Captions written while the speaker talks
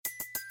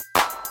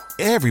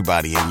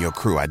Everybody in your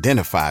crew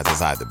identifies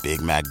as either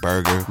Big Mac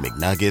Burger,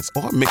 McNuggets,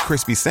 or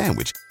McCrispy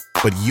Sandwich.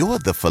 But you're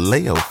the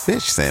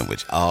Filet-O-Fish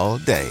Sandwich all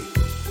day.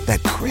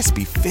 That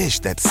crispy fish,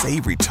 that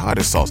savory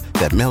tartar sauce,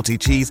 that melty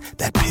cheese,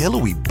 that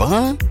pillowy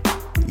bun.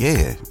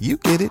 Yeah, you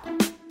get it.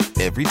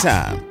 Every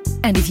time.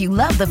 And if you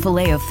love the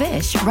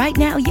Filet-O-Fish, right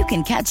now you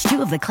can catch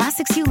two of the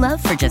classics you love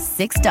for just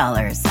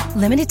 $6.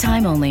 Limited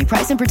time only.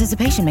 Price and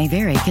participation may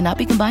vary. Cannot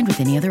be combined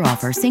with any other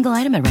offer. Single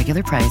item at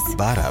regular price.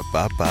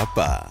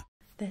 Ba-da-ba-ba-ba.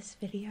 This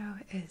video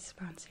is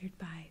sponsored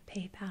by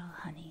PayPal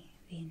Honey,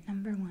 the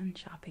 #1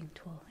 shopping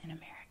tool in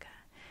America.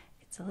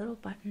 It's a little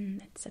button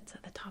that sits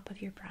at the top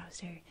of your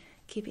browser,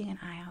 keeping an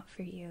eye out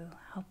for you,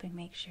 helping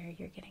make sure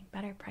you're getting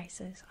better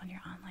prices on your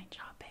online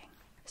shopping.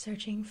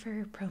 Searching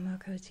for promo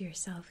codes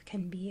yourself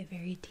can be a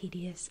very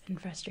tedious and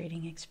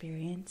frustrating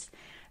experience.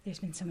 There's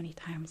been so many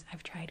times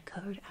I've tried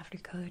code after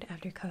code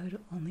after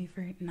code only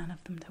for none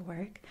of them to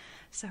work.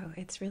 So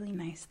it's really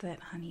nice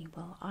that Honey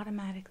will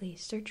automatically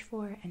search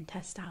for and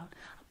test out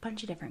a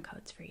bunch of different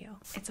codes for you.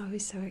 It's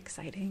always so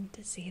exciting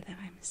to see that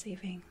I'm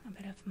saving a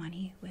bit of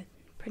money with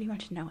pretty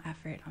much no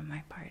effort on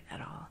my part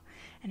at all.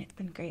 And it's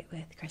been great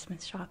with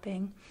Christmas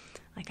shopping.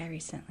 Like I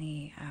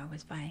recently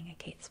was buying a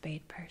Kate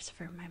Spade purse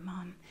for my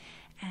mom,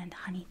 and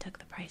Honey took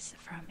the price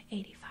from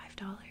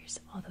 $85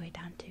 all the way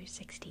down to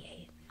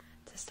 $68.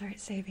 To start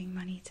saving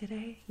money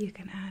today, you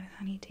can add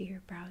Honey to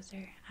your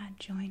browser at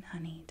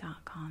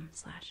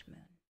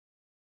joinhoney.com/moon.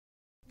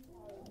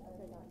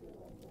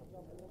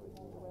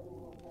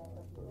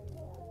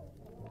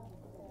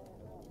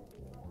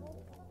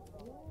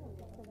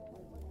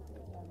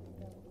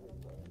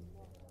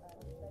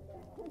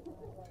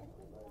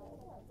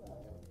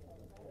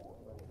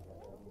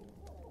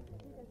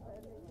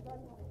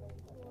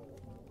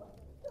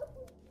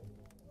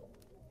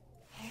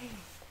 Hey,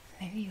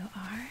 there you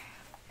are.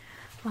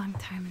 Long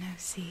time no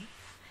see.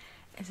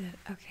 Is it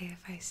okay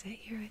if I sit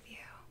here with you?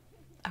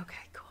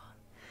 Okay, cool.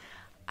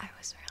 I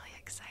was really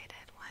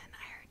excited when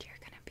I heard you're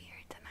gonna be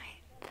here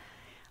tonight.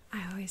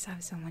 I always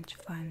have so much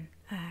fun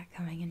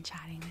coming and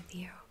chatting with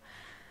you,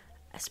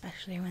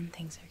 especially when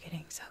things are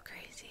getting so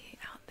crazy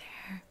out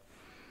there.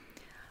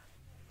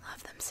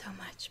 Love them so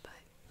much,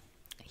 but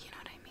you know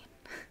what I mean.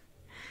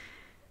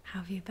 How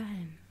have you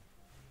been?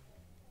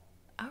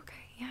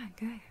 Okay, yeah,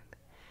 good.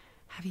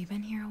 Have you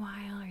been here a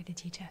while, or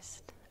did you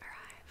just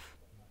arrive?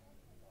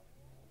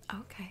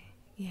 Okay,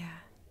 yeah.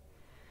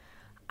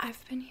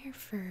 I've been here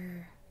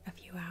for a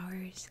few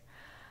hours.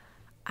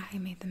 I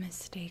made the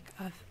mistake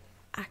of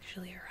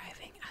actually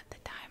arriving at the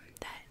time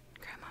that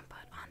Grandma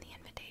put on the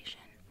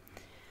invitation.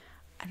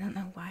 I don't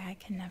know why I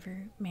can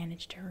never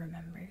manage to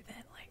remember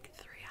that like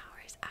 3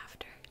 hours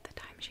after the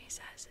time she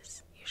says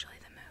is usually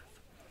the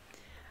move.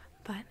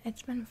 But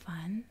it's been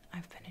fun.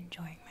 I've been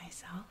enjoying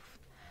myself.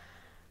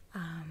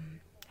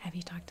 Have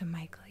you talked to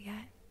Michael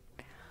yet?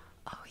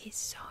 Oh, he's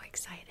so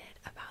excited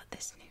about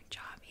this new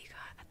job he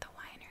got at the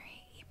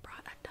winery. He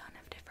brought a ton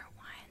of different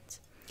wines.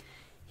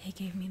 He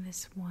gave me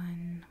this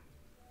one.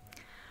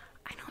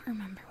 I don't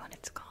remember what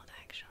it's called,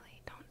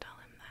 actually. Don't tell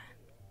him that.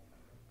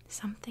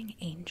 Something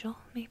Angel,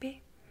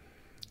 maybe?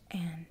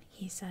 And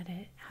he said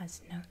it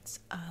has notes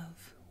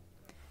of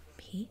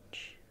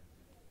peach,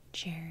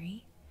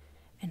 cherry,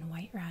 and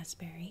white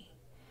raspberry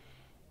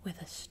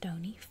with a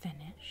stony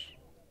finish.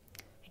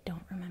 I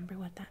don't remember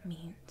what that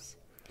means.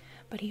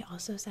 But he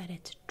also said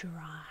it's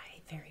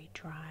dry, very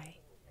dry,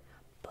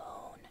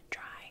 bone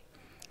dry,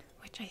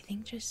 which I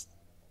think just,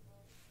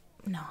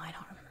 no, I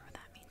don't remember what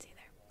that means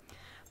either.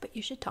 But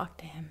you should talk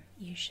to him.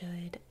 You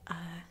should,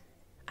 I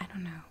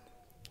don't know,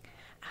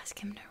 ask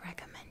him to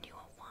recommend you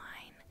a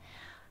wine.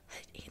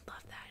 He'd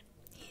love that.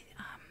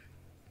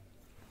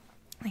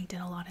 He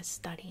did a lot of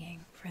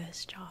studying for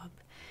this job,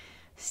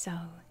 so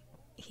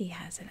he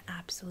has an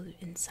absolute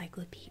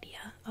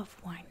encyclopedia of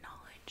wine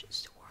knowledge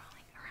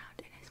swirling around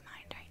in his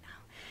mind right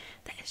now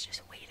that is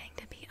just waiting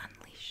to be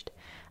unleashed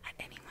at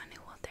anyone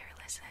who will dare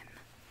listen.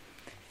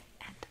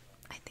 And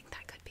I think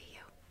that could be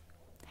you.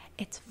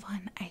 It's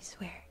fun, I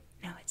swear.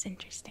 No, it's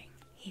interesting.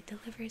 He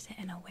delivers it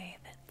in a way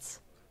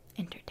that's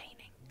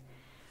entertaining,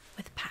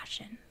 with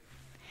passion.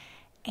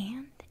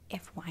 And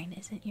if wine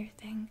isn't your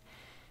thing,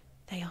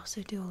 they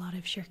also do a lot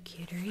of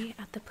charcuterie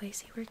at the place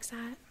he works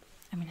at.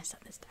 I'm gonna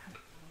set this down.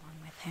 Along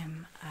with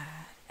him,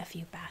 a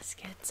few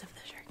baskets of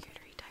the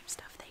charcuterie type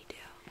stuff they do.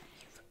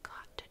 You've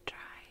got to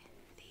try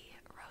the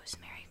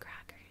rosemary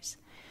crackers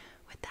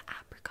with the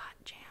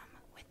apricot jam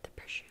with the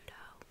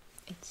prosciutto.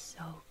 It's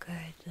so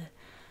good. The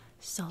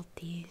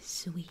salty,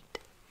 sweet,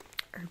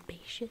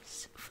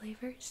 herbaceous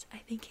flavors, I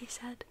think he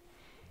said.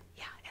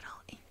 Yeah, it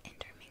all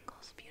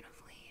intermingles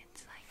beautifully.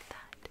 It's like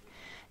that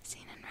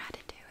scene in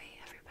Ratatouille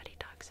everybody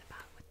talks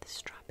about with the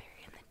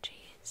strawberry and the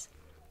cheese.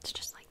 It's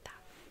just like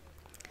that.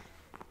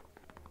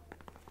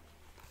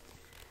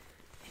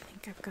 I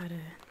think I've got to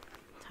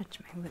touch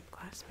my lip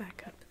gloss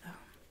back up, though.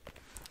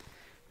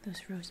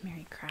 Those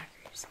rosemary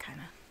crackers kind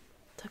of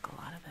took a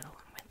lot of it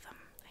along with them,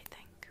 I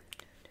think.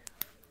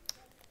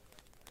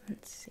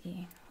 Let's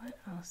see, what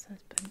else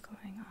has been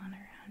going on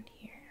around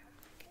here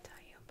I can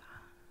tell you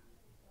about.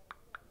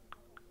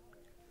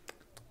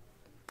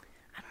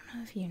 don't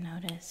know if you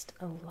noticed,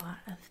 a lot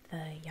of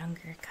the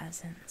younger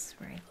cousins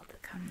were able to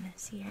come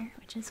this year,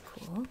 which is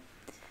cool.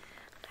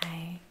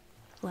 I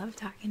love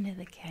talking to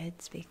the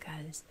kids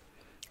because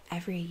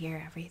every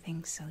year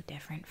everything's so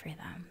different for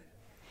them.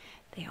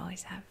 They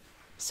always have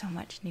so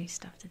much new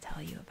stuff to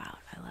tell you about.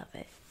 I love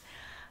it.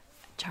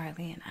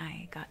 Charlie and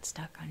I got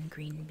stuck on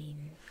green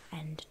bean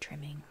end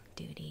trimming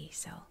duty,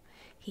 so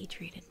he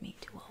treated me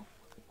to a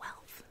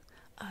wealth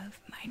of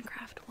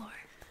Minecraft lore.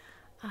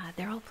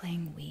 They're all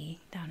playing Wii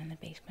down in the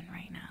basement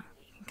right now.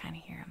 You can kind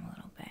of hear them a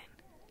little bit.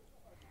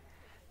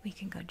 We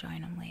can go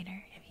join them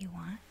later if you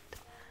want.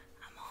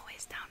 I'm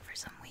always down for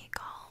some Wii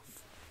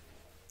golf.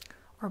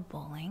 Or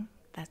bowling.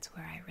 That's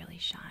where I really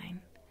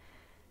shine.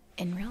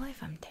 In real life,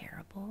 I'm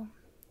terrible,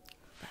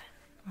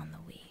 but on the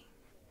Wii,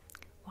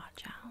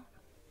 watch out.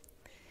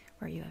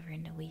 Were you ever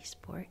into Wii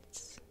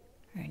Sports?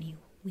 Or any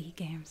Wii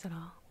games at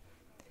all?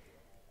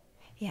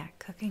 Yeah,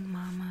 Cooking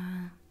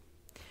Mama,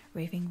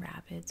 Raving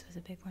Rabbids was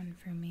a big one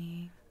for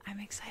me. I'm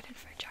excited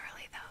for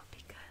Charlie though,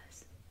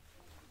 because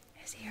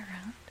is he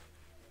around?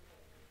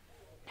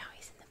 No,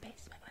 he's in the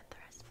basement with the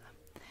rest of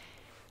them.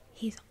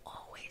 He's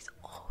always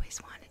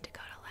wanted to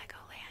go to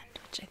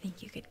Legoland, which I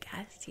think you could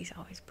guess. He's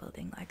always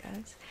building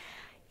Legos.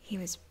 He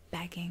was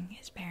begging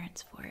his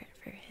parents for it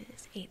for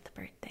his 8th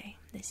birthday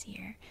this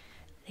year.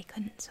 They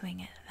couldn't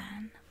swing it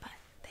then, but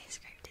they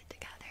scraped it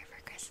together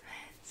for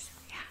Christmas.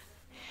 Yeah.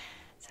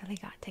 So they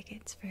got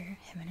tickets for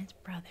him and his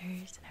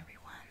brothers and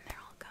everyone. They're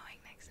all going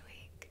next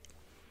week.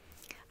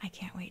 I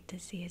can't wait to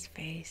see his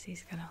face.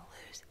 He's gonna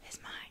lose his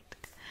mind.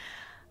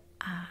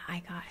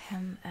 I got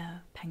him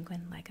a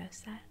penguin Lego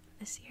set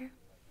this year.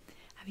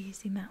 Have you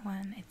seen that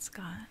one? It's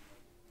got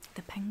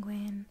the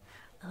penguin,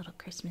 a little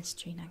Christmas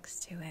tree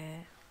next to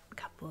it, a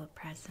couple of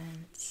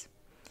presents.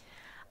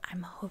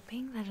 I'm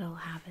hoping that it'll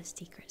have a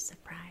secret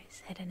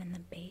surprise hidden in the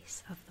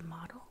base of the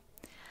model.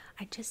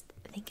 I just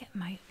think it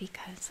might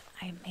because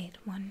I made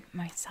one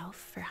myself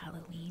for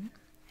Halloween.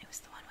 It was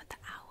the one with the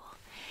owl.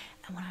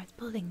 And when I was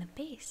building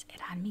the base,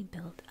 it had me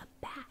build a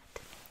bat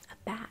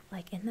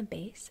like in the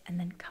base and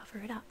then cover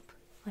it up,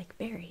 like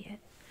bury it.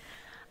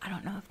 I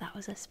don't know if that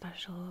was a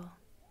special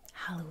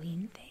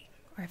Halloween thing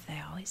or if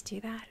they always do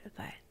that,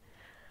 but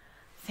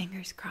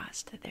fingers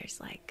crossed that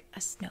there's like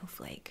a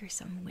snowflake or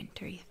some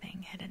wintry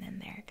thing hidden in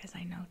there, because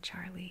I know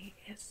Charlie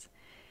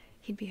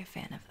he'd be a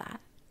fan of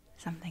that.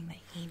 Something that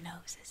he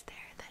knows is there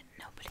that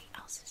nobody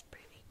else is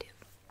privy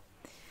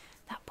to.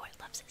 That boy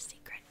loves his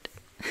secret.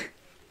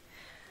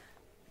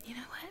 You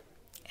know what?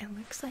 It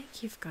looks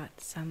like you've got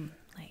some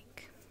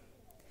like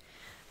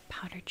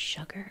powdered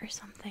sugar or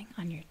something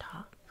on your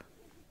top.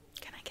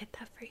 Can I get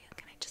that for you?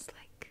 Can I just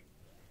like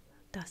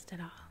dust it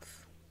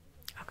off?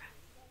 Okay.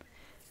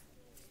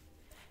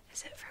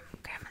 Is it from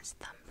Grandma's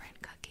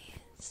thumbprint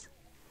cookies?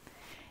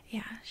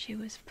 Yeah, she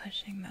was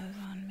pushing those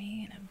on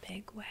me in a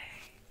big way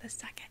the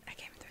second I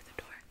came through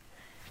the door,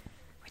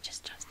 which is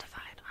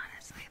justified.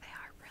 Honestly, they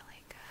are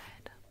really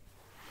good.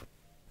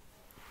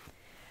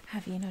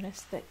 Have you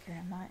noticed that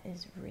Grandma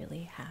is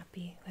really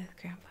happy with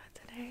Grandpa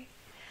today?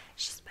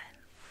 She's been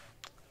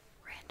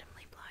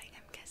randomly blowing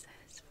him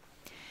kisses.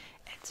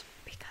 It's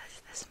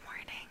because this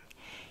morning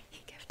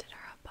he gifted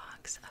her a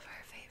box of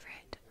her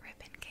favorite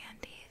ribbon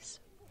candies.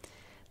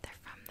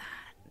 They're from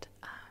that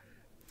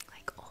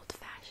like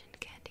old-fashioned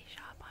candy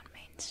shop on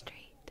Main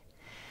Street.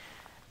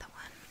 The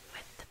one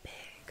with the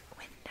big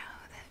window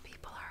that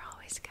people are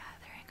always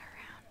gathering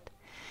around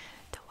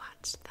to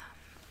watch them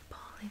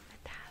pulling the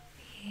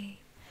taffy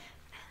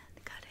and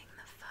cutting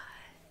the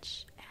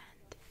fudge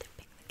and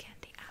dipping the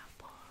candy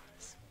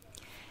apples.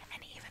 And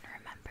he even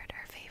remembered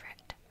her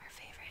favorite. Her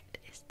favorite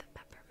is the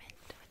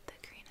peppermint with the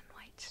green and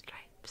white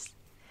stripes.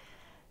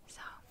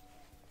 So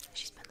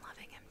she's been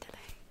loving him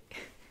today.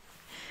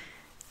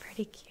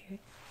 Pretty cute.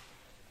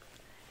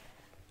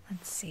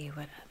 Let's see,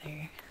 what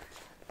other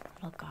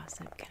little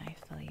gossip can I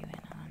fill you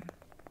in on?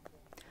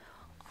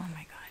 Oh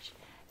my gosh,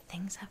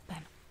 things have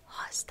been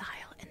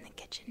hostile in the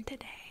kitchen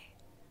today.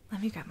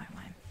 Let me grab my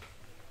wine.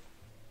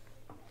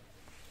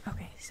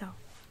 Okay, so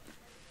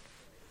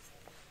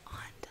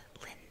Aunt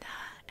Linda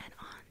and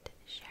Aunt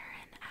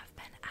Sharon have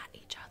been at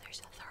each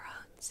other's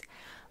throats,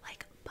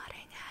 like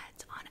butting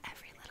heads on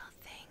every little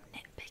thing,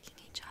 nitpicking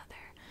each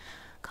other,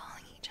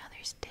 calling each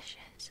other's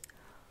dishes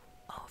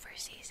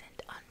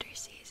over-seasoned,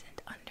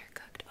 under-seasoned,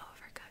 undercooked,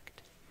 overcooked.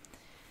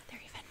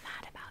 They're even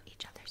mad about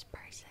each other's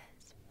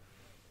purses.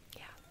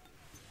 Yeah.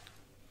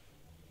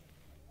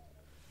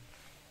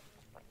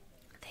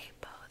 They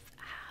both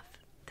have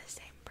the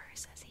same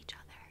purse as each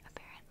other,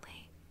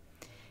 apparently.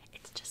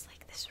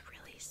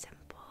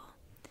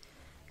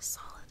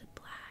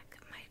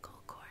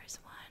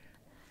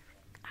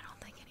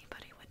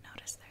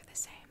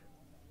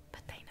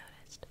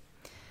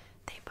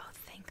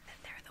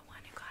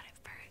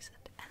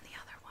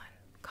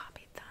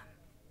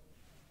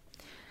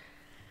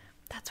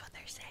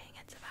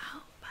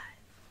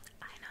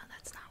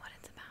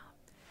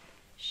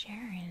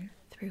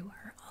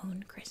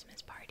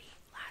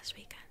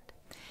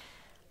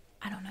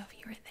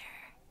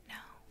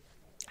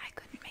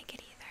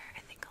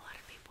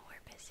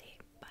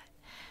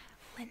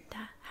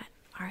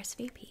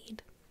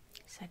 RSVP'd,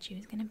 said she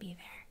was gonna be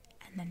there,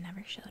 and then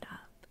never showed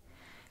up.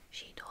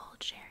 She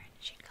told Sharon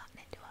she'd gotten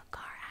into a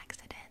car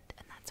accident,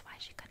 and that's why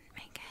she couldn't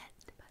make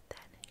it. But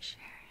then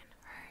Sharon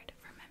heard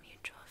from a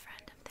mutual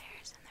friend of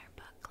theirs in their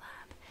book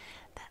club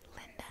that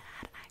Linda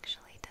had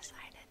actually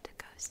decided to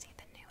go see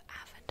the new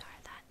Avatar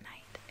that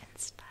night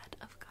instead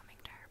of coming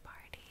to her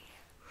party.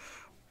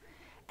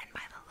 And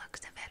by the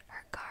looks of it,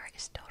 her car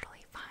is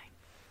totally fine.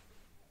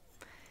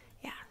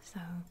 Yeah,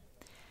 so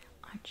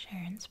Aunt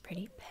Sharon's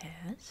pretty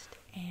pissed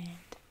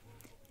and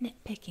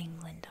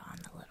nitpicking Linda on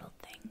the little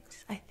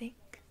things, I think.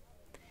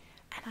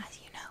 And as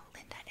you know,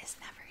 Linda is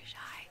never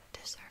shy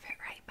to serve it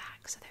right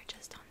back, so they're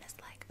just on this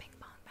like ping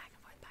pong back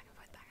and forth, back and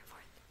forth, back and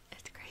forth.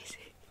 It's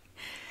crazy.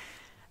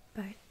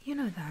 But you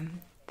know them,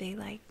 they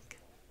like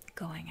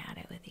going at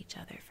it with each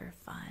other for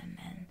fun,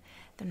 and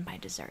then by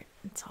dessert,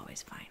 it's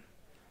always fine.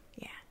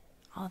 Yeah,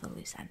 all the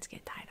loose ends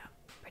get tied up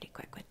pretty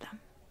quick with them.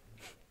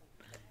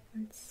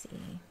 Let's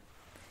see.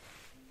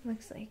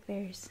 Looks like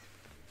there's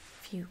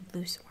a few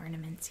loose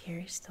ornaments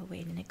here still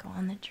waiting to go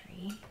on the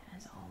tree,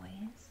 as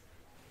always.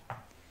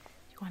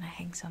 You want to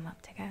hang some up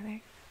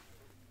together?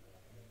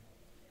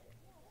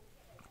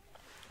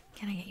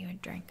 Can I get you a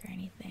drink or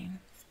anything?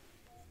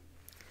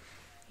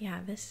 Yeah,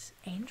 this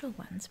angel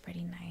one's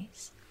pretty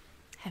nice.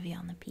 Heavy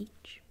on the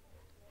peach.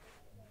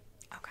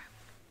 Okay.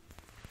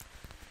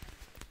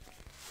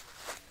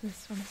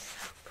 This one is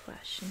so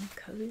plush and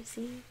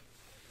cozy.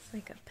 It's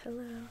like a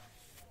pillow.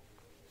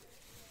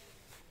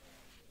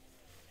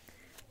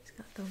 It's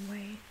got the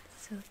white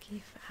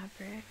silky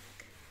fabric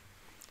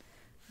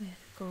with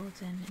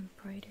golden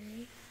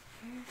embroidery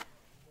here.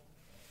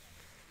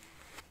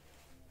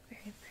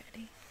 Very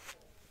pretty.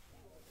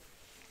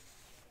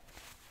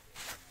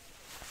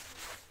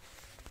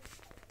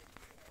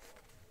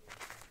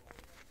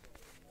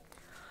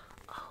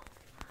 Oh,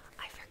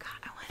 I forgot.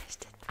 I wanted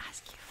to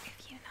ask you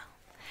if you know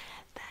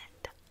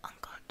that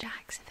Uncle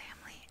Jack's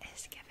family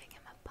is giving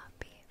him a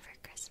puppy for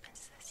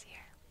Christmas this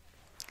year.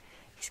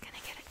 He's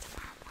gonna get it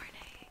tomorrow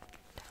morning.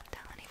 Don't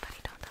tell anybody,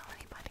 don't tell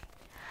anybody.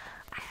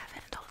 I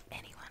haven't told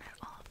anyone at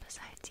all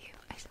besides you,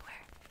 I swear.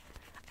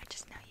 I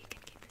just know you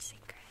can keep a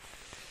secret.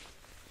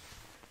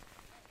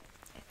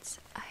 It's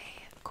a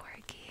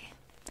corgi.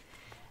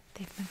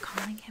 They've been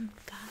calling him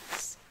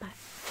Gus, but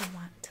they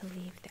want to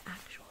leave the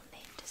actual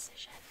name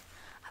decision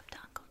up to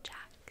Uncle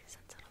Jack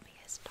since it'll be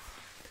his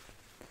dog.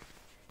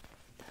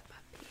 The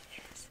puppy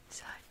is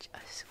such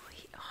a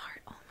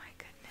sweetheart. Oh my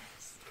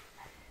goodness.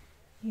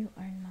 You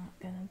are not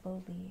gonna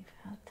believe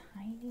how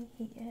tiny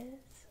he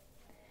is.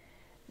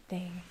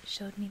 They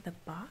showed me the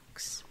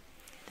box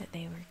that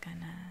they were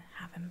gonna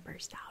have him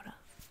burst out of.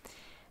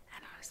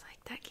 And I was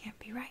like, that can't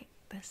be right.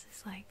 This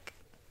is like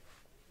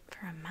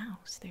for a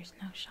mouse. There's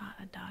no shot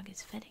a dog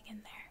is fitting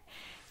in there.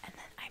 And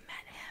then I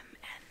met him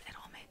and it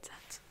all made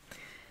sense.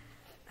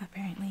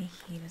 Apparently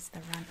he was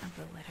the runt of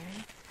the litter.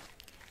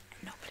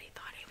 And nobody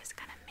thought he was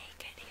gonna make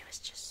it. He was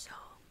just so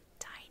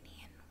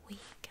tiny and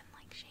weak and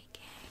like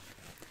shaking.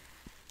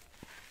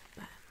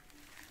 But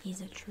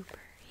he's a trooper.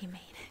 He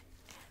made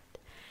it.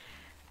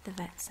 And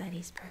the vet said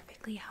he's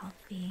perfectly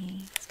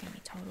healthy. He's gonna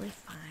be totally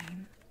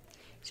fine.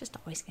 He's just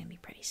always gonna be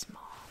pretty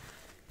small.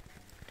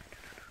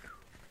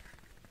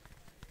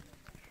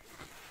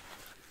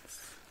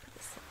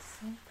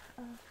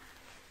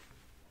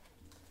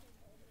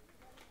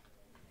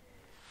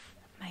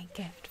 My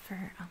gift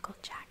for Uncle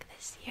Jack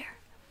this year.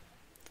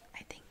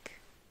 I think.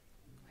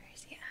 Where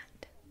is he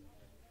at?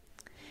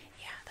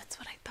 Yeah, that's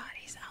what I thought.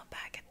 He's out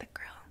back at the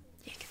grill.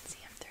 You can see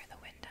him through the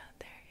window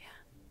there, yeah.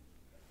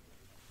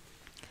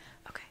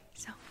 Okay,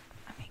 so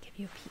I'm gonna give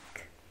you a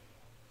peek.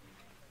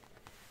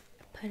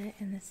 Put it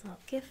in this little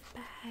gift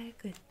bag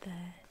with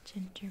the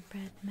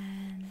gingerbread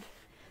men,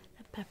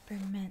 the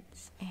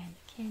peppermints, and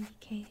candy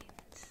canes.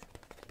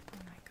 Oh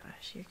my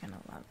gosh, you're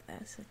gonna love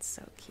this. It's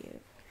so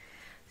cute.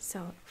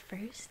 So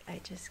first I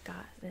just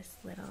got this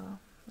little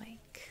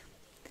like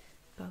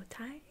bow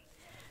tie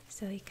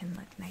so you can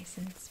look nice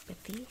and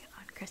spiffy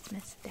on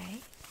Christmas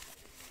Day.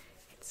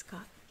 It's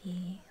got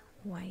the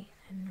white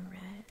and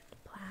red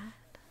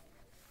plaid.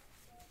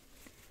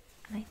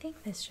 And I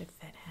think this should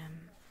fit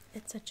him.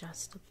 It's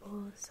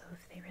adjustable, so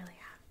if they really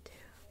have to,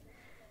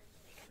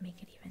 they can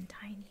make it even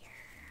tinier.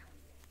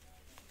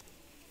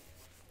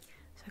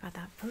 So I got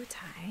that bow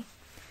tie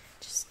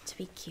just to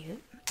be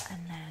cute,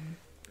 and then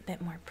a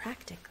bit more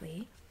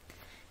practically,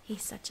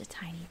 he's such a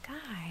tiny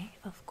guy,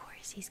 of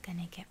course he's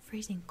gonna get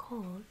freezing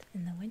cold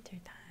in the winter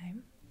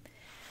time.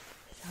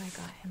 So I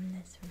got him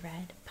this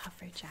red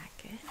puffer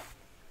jacket.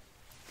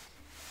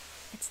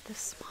 It's the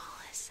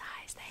smallest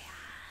size they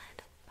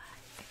had, but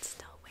it's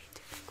still way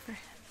too big for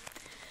him.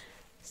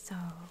 So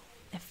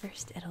at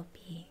first it'll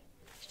be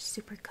just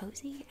super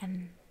cozy,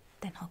 and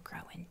then he'll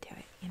grow into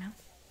it, you know?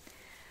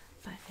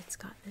 But it's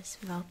got this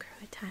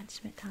Velcro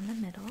attachment down the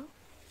middle,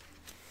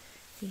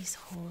 these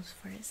holes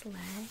for his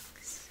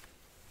legs.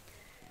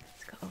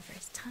 Let's go over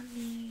his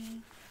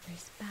tummy, over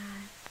his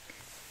back.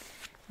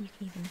 You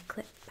can even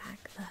clip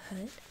back the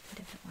hood if he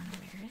doesn't want to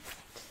wear it.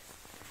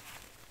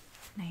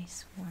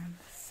 Nice warm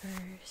fur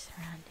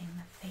surrounding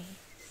the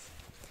face,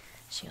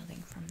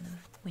 shielding from the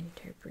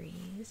winter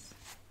breeze.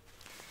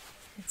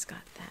 It's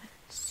got that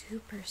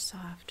super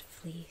soft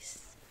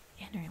fleece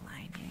inner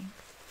lining,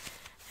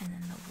 and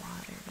then the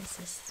water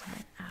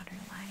resistant outer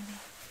lining.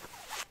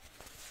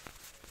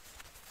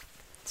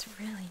 It's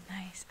really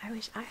nice. I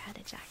wish I had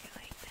a jacket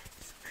like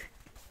this.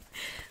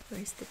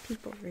 Where's the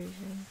people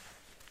version?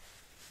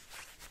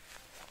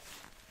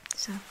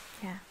 So,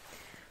 yeah.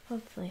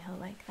 Hopefully he'll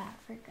like that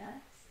for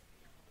Gus.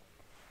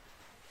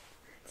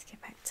 Let's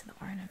get back to the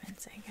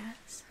ornaments, I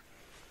guess.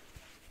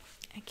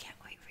 I can't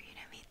wait for you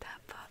to meet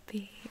that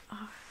puppy.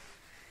 Oh,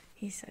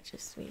 he's such a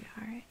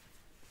sweetheart.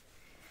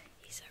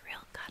 He's a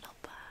real cuddle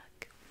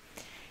bug.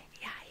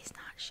 Yeah, he's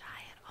not shy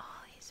at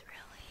all. He's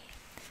really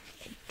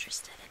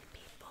interested in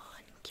people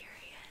and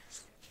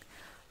curious.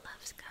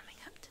 Loves coming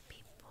up to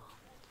people,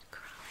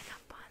 crawling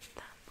up on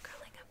them,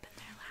 curling up in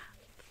their lap.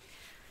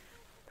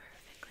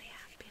 Perfectly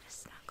happy to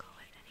snuggle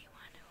with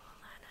anyone who will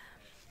let him.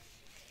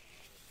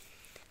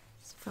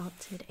 This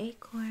felted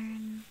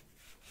acorn.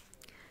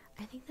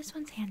 I think this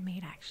one's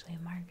handmade actually.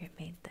 Margaret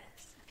made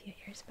this a few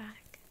years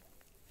back.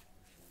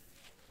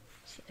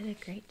 She did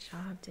a great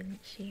job,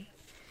 didn't she?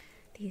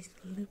 These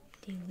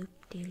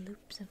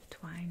loop-de-loop-de-loops of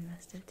twine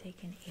must have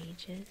taken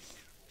ages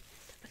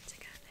to put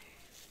together.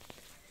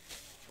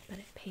 But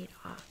it paid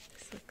off.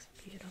 This looks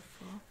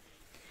beautiful.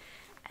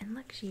 And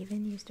look, she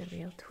even used a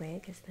real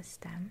twig as the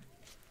stem.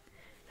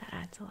 That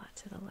adds a lot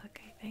to the look,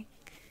 I think.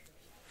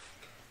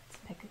 Let's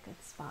pick a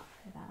good spot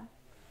for that.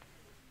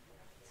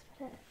 Let's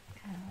put it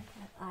kind of like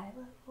at eye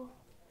level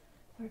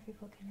where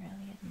people can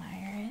really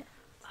admire it.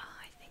 Oh,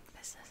 I think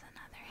this is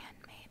another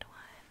handmade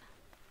one.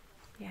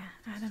 Yeah,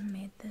 Adam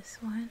made this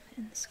one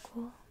in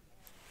school.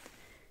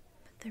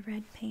 Put the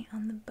red paint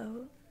on the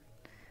boat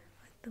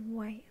with the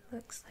white,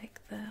 looks like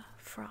the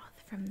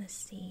froth from the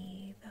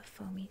sea, the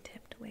foamy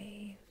tipped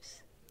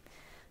waves,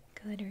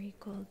 glittery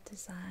gold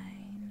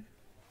design,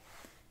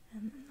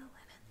 and then the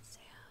linen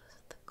sails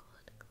with the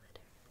gold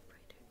glitter,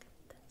 brighter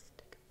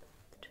contested.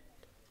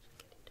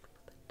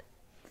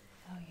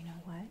 Oh, you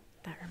know what?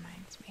 That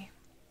reminds me.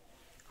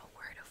 A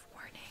word of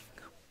warning.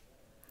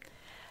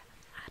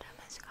 Adam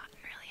has gotten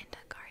really into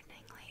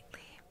gardening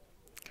lately,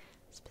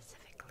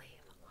 specifically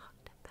hot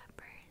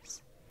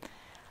peppers.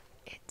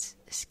 It's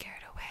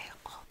scared away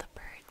all the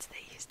birds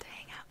that used to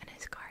hang out in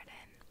his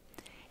garden.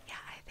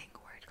 Yeah, I think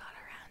word got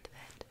around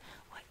that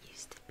what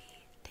used to be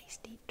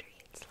tasty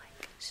treats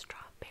like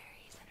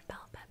strawberries and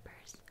bell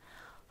peppers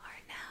are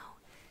now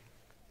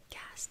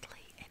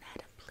ghastly,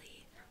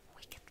 inedibly,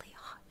 wickedly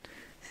hot.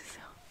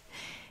 So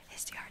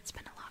his yard's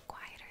been a lot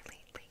quieter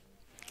lately.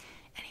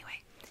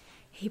 Anyway,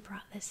 he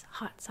brought this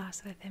hot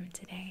sauce with him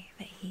today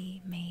that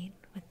he made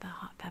with the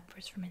hot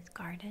peppers from his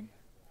garden.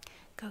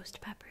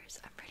 Ghost peppers,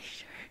 I'm pretty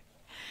sure.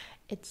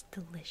 It's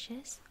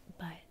delicious,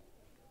 but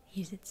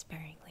use it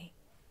sparingly.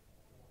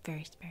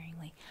 Very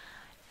sparingly.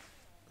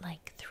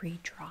 Like 3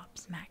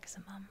 drops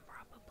maximum,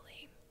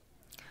 probably.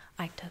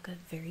 I took a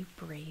very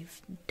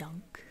brave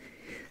dunk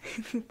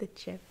with the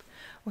chip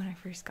when I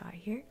first got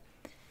here,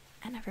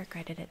 and I've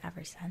regretted it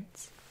ever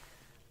since.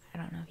 I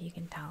don't know if you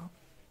can tell.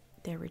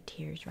 There were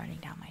tears running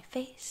down my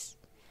face.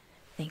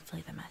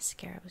 Thankfully the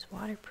mascara was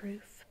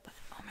waterproof, but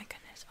oh my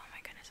goodness, oh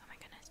my goodness, oh my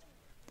goodness.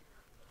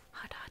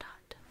 Hot, hot,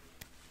 hot.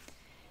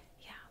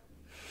 Yeah.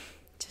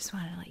 Just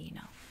wanted to let you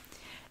know.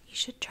 You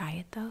should try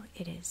it though.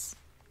 It is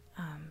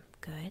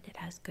good. It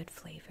has good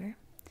flavor.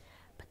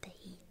 But the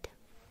heat,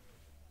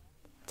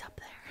 it's up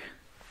there.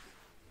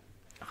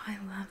 Oh, I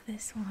love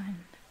this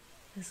one.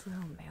 This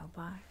little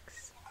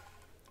mailbox.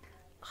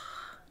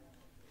 Oh,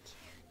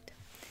 cute.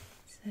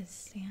 It says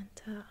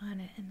Santa on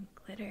it in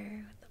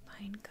glitter with the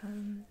pine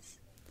cones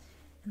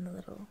and the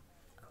little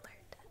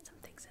alert that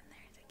something's in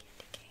there. It's a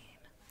candy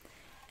cane.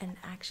 And it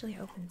actually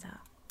opens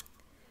up.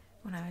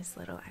 When I was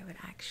little, I would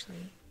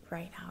actually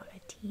write out a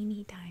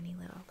teeny tiny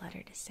little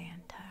letter to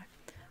Santa,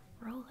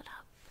 roll it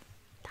up,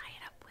 tie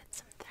it up with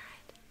some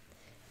thread,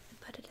 and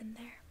put it in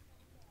there.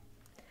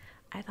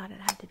 I thought it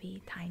had to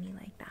be tiny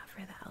like that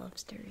for the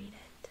elves to read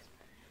it.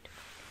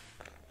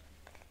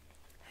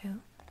 Who?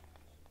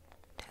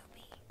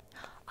 Toby.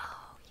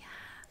 Oh,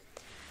 yeah.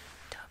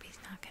 Toby's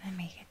not gonna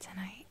make it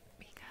tonight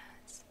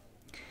because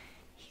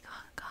he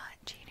got caught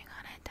cheating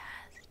on a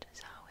test,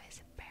 so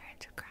his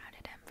parents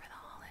grounded him for the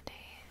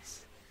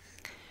holidays.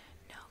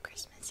 No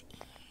Christmas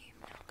Eve,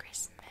 no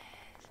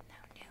Christmas, no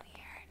New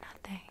Year,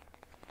 nothing.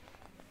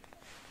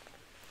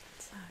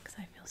 It sucks.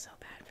 I feel so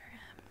bad for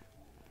him.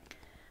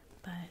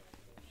 But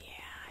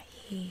yeah,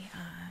 he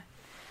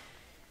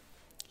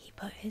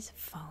put his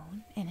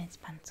phone in his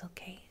pencil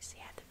case. He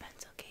had the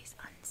pencil case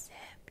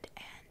unzipped,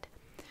 and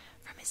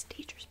from his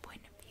teacher's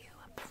point of view,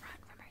 up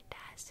front from her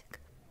desk,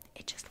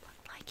 it just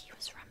looked like he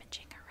was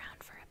rummaging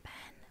around for a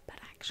pen,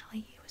 but actually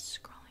he was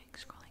scrolling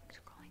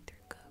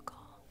through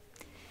Google.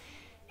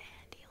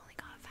 And he only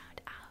got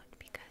found out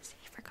because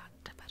he forgot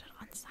to put it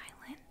on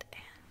silent,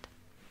 and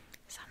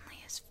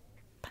suddenly his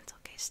pencil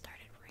case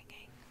started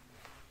ringing.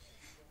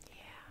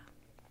 Yeah.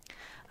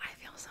 I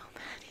feel so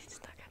bad he's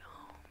stuck at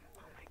home.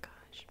 Oh my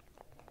gosh.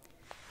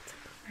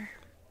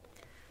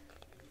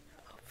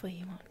 Hopefully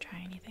you won't try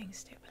anything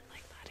stupid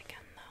like that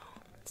again,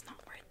 though. It's not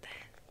worth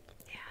it.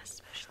 Yeah,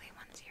 especially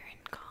once you're in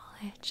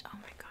college. Oh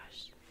my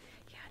gosh.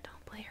 Yeah,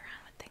 don't play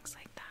around with things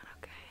like that,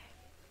 okay?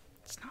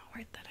 It's not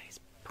worth it, I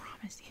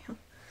promise you.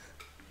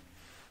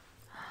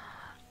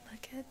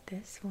 Look at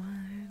this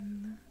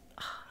one.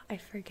 Oh, I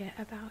forget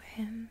about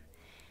him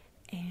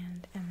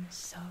and am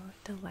so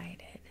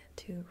delighted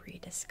to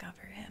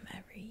rediscover him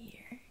every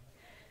year.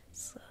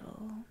 This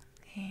little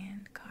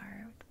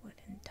hand-carved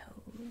wooden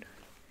toad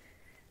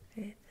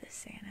with the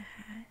Santa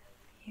hat.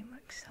 He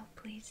looks so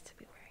pleased to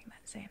be wearing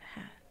that Santa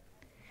hat.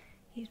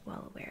 He's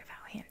well aware of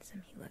how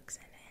handsome he looks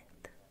in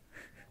it.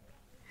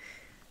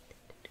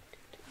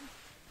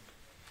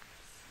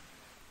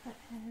 Put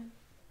him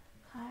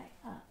high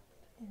up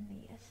in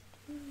the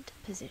esteemed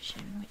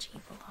position which he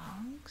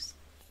belongs.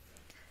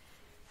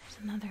 There's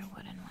another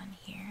wooden one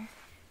here.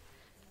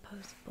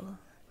 Posable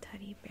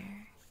teddy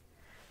bear.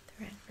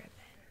 The red ribbon.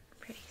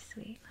 Pretty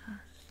sweet, huh?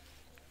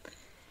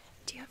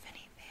 Do you have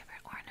any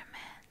favorite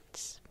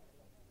ornaments?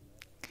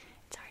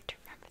 It's hard to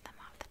remember them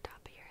off the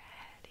top of your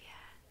head,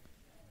 yeah.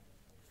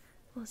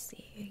 We'll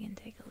see. You can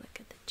take a look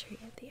at the tree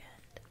at the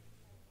end.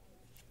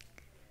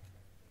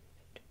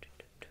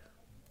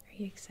 Are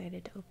you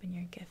excited to open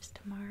your gifts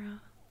tomorrow?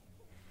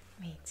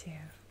 Me too.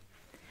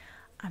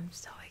 I'm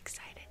so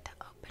excited to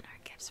open our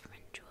gifts from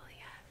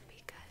Julia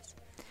because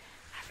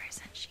ever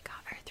since she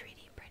got her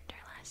 3D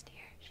printer last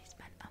year, she's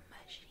been a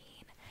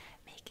machine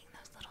making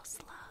those little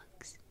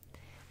slugs.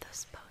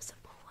 Those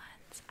posable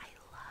ones. I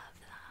love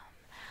them.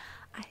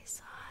 I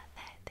saw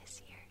that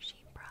this year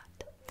she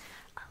brought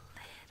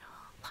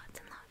lots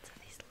and lots of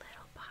these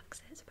little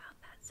boxes about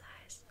that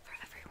size for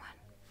everyone.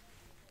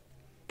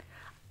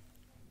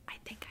 I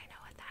think I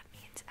know what that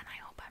means, and I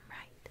hope I'm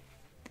right.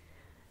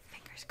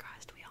 Fingers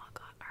crossed we all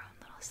got our own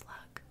little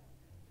slug.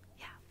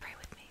 Yeah, pray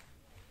with me.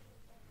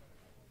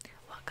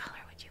 What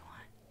color would you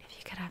want? If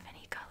you could have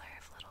any color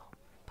of little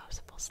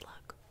posable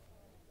slug.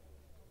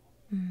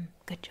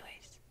 Good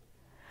choice.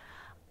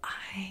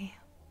 I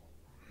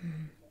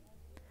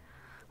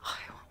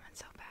want one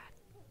so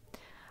bad.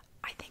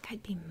 I think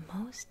I'd be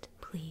most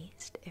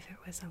pleased if it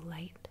was a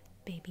light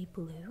baby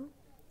blue,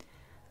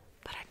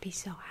 but I'd be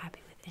so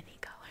happy with any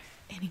color.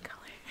 Any color.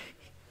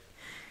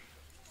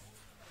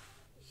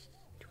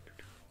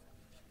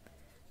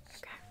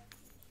 Okay.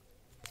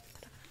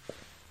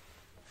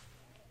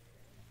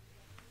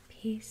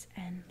 Peace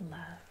and love.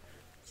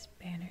 This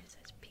banner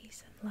says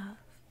peace and love.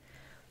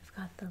 We've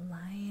got the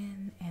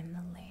lion and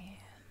the lamb.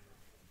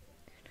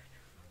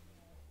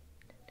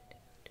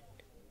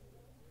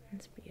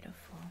 It's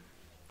beautiful.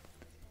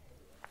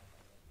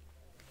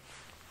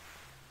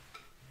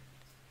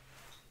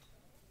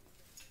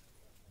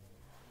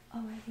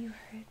 Oh, have you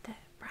heard that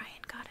Brian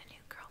got a new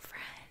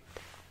girlfriend?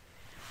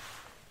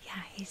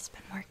 Yeah, he's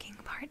been working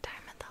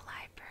part-time at the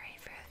library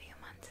for a few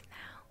months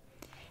now.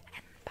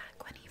 And back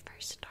when he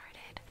first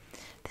started,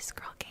 this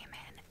girl came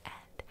in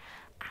and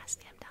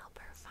asked him to help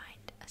her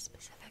find a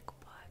specific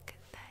book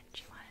that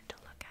she wanted to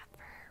look at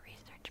for her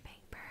research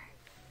paper.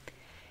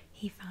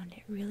 He found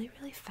it really,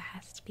 really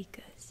fast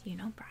because, you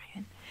know,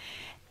 Brian,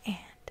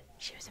 and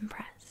she was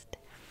impressed.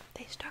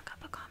 They struck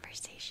up a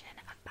conversation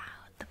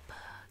about the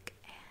book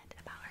and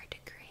about her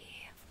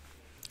degree.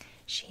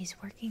 She's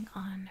working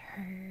on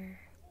her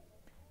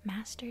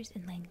master's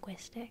in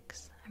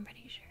linguistics, I'm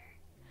pretty sure,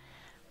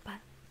 but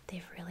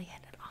they've really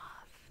hit it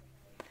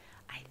off.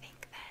 I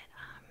think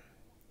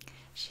that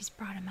she's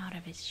brought him out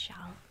of his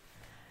shell.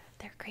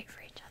 They're great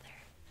for each other.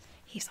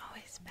 He's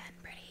always been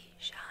pretty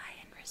shy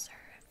and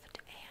reserved,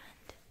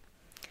 and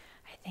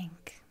I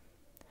think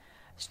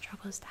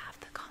struggles to have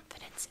the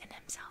confidence in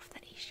himself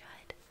that he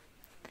should.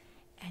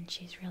 And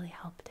she's really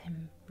helped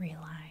him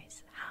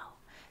realize how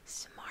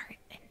smart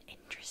and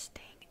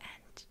interesting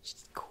and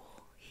just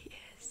cool he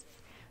is,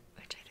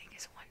 which I think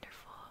is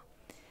wonderful.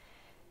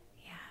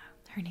 Yeah,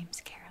 her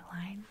name's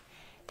Caroline.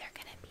 They're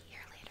gonna be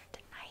here later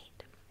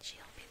tonight.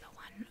 She'll be the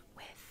one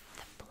with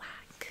the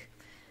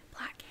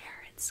black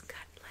hair. It's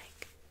cut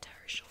like to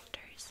her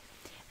shoulders,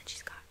 and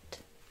she's got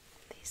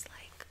these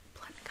like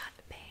blunt cut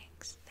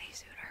bangs. They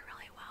suit her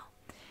really well,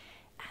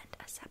 and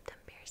a septum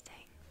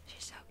piercing.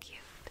 She's so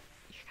cute.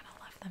 You're gonna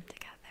love them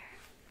together.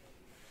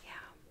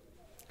 Yeah.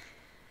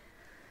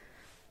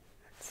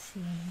 Let's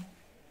see.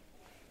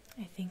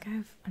 I think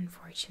I've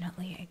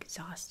unfortunately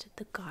exhausted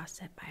the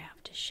gossip I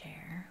have to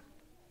share.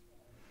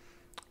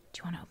 Do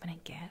you want to open a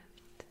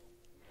gift?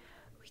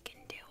 We can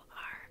do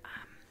our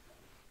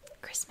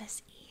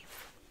Christmas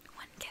Eve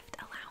one gift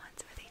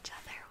allowance with each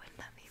other. Wouldn't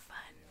that be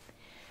fun?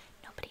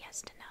 Nobody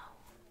has to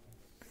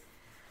know.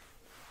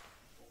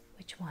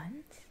 Which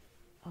ones?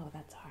 Oh,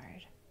 that's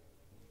hard.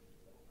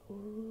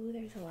 Ooh,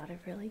 there's a lot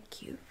of really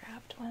cute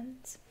wrapped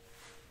ones.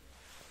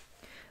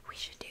 We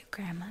should do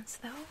Grandma's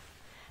though,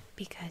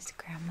 because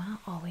Grandma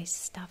always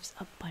stuffs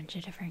a bunch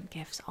of different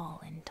gifts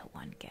all into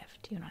one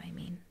gift. You know what I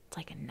mean? It's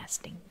like a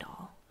nesting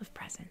doll of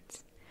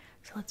presents.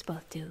 So let's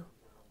both do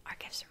our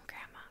gifts from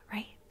Grandma,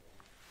 right?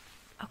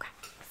 Okay,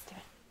 let's do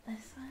it.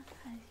 This one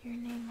has your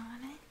name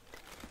on it.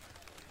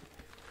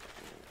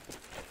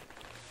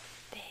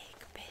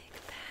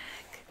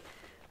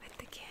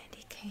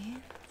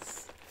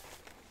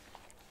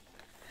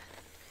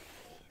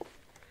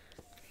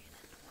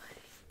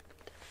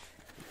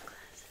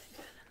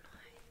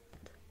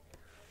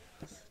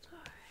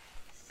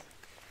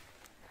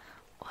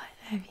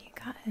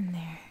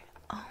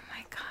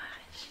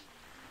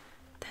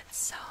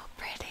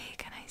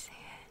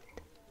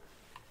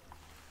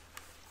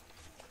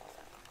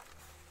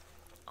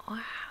 Wow.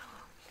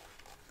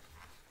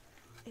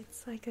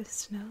 It's like a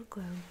snow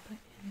globe, but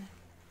in a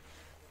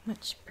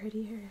much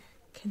prettier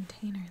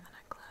container than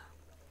a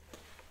globe.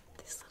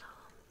 This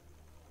little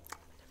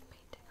bit of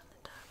painting on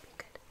the top. You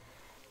could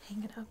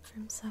hang it up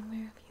from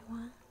somewhere if you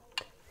want.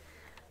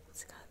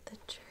 It's got the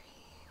tree.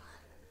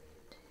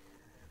 1, 2,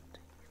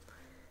 3, 4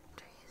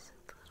 trees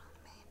with the little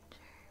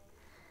manger.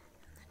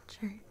 And the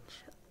church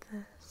with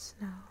the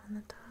snow on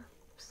the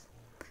tops.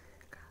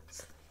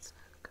 Across the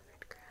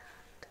snow-covered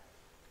ground.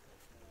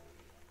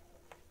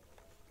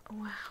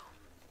 Wow.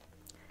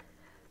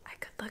 I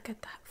could look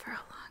at that for a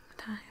long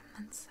time.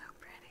 That's so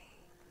pretty.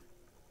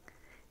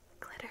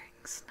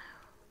 Glittering snow.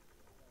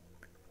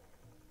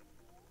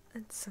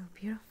 It's so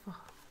beautiful.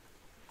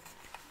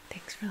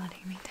 Thanks for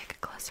letting me take a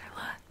closer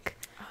look.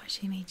 Oh,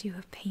 she made you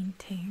a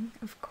painting,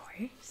 of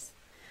course.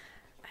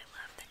 I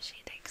love that she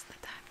takes the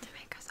time to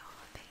make us all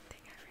a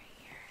painting every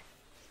year.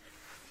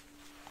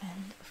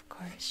 And of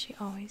course, she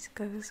always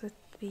goes with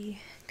the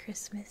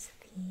Christmas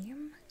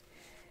theme.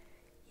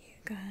 You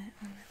got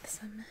one with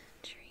some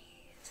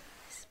trees,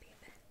 wispy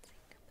bits,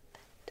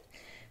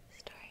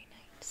 starry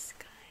night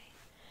sky,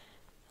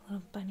 a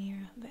little bunny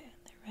rabbit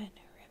with the red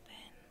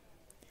ribbon,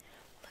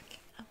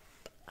 looking up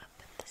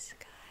at the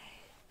sky.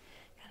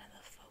 Kind of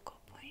the focal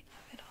point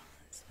of it all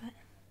is that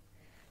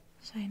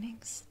shining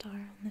star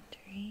on the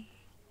tree.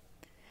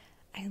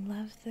 I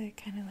love the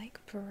kind of like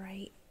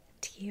bright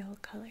teal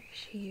color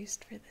she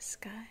used for the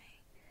sky.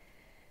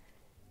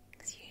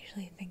 Because you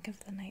usually think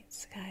of the night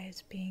sky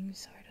as being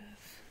sort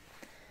of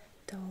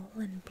dull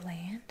and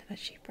bland, but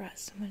she brought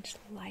so much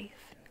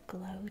life and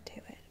glow to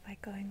it by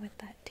going with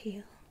that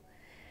teal.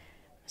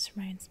 This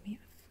reminds me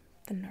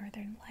of the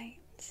northern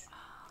lights.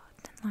 Oh,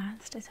 then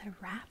last is a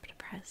wrapped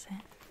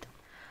present.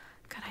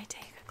 Could I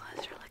take a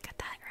closer look at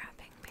that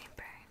wrapping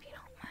paper if you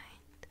don't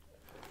mind?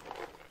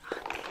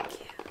 Oh, thank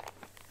you.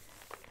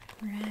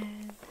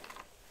 Red,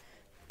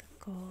 the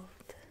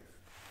gold,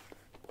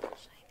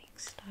 shining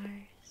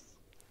stars,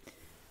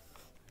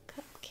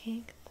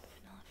 cupcake, the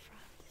vanilla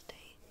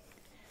frosting,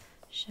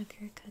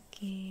 sugar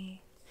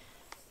cookie,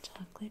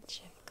 chocolate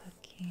chip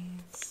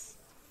cookies,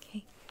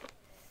 cake,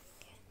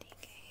 candy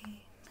cane.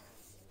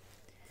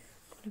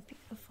 What a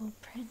beautiful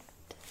print.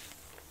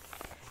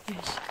 You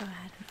should go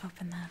ahead and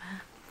open that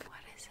up.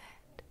 What is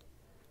it?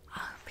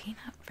 Oh,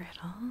 peanut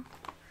brittle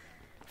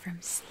from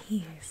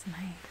C's.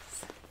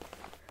 Nice.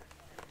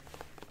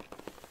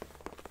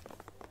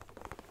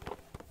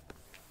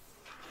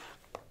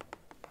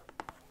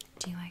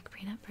 Do you like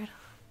peanut brittle?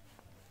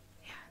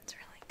 Yeah, it's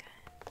really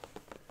good.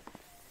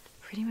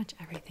 Pretty much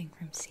everything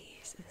from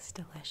C's is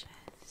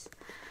delicious.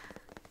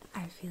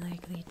 I feel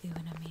like they do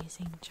an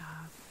amazing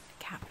job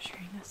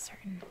capturing a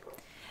certain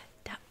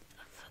depth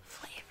of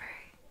flavor.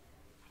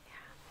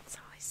 Yeah, it's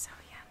always so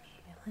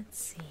yummy. Let's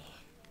see.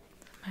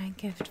 My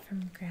gift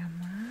from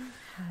Grandma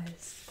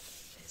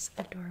has this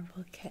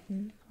adorable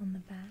kitten on the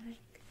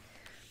back,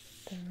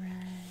 the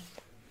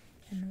red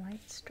and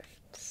white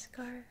striped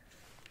scarf,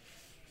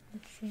 the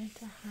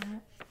Santa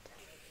hat,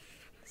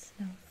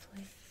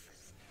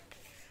 snowflakes,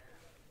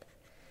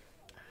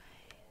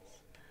 eyes,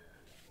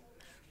 nose,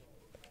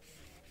 mouth,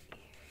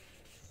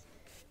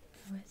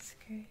 ears,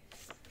 whiskers.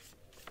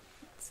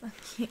 It's so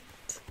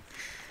cute.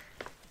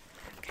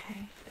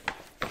 Okay.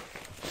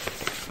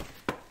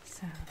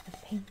 So the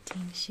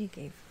painting she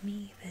gave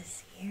me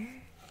this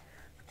year.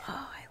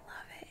 Oh, I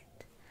love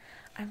it.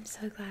 I'm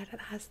so glad it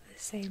has the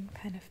same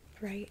kind of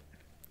bright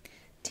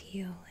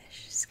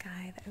tealish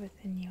sky that was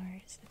in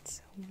yours. It's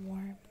so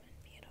warm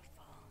and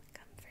beautiful and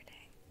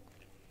comforting.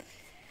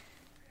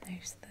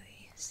 There's the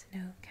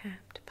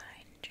snow-capped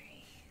pine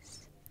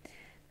trees,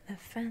 the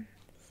fence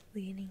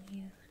leading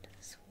you to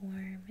this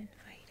warm,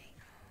 inviting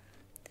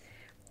home,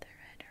 the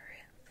red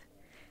roof,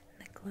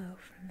 and the glow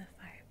from the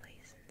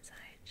fireplace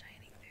inside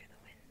shining through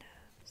the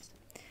windows,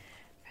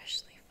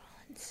 freshly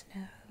fallen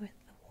snow with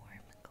the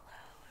warm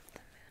glow of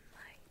the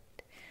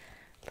moonlight,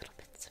 little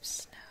bits of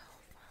snow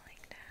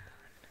falling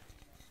down.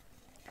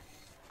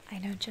 I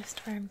know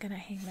just where I'm gonna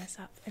hang this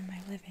up in my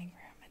living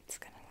room. It's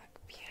gonna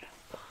look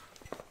beautiful.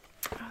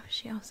 Oh,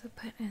 she also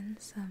put in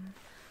some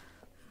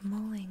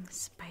mulling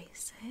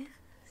spices.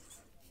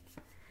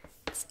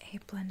 It's a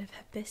blend of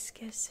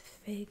hibiscus,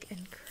 fig,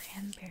 and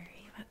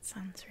cranberry. That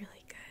sounds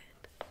really good.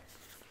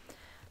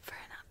 For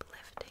an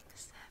uplifting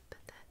sip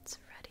that's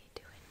ready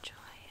to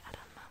enjoy at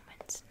a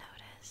moment's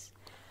notice,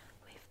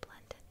 we've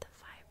blended the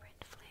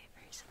vibrant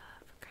flavors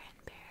of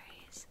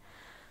cranberries,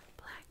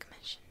 black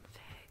mission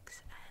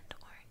figs, and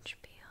orange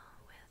peel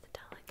with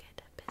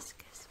delicate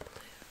hibiscus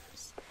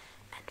blooms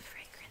and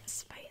fragrant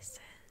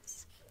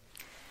spices.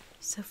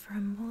 So for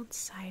a mulled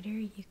cider,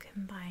 you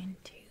combine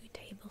 2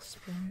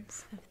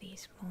 tablespoons of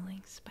these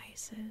mulling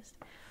spices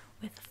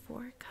with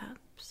 4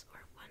 cups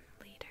or 1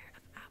 liter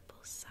of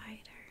apple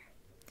cider.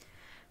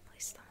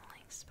 Place the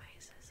mulling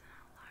spices in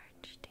a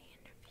large tea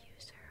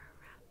infuser or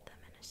wrap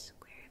them in a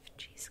square of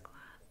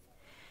cheesecloth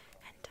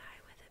and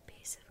tie with a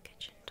piece of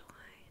kitchen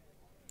twine.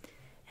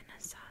 In a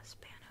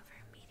saucepan over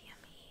medium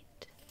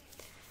heat,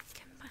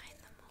 combine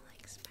the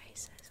mulling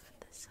spices with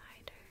the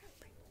cider,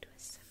 bring to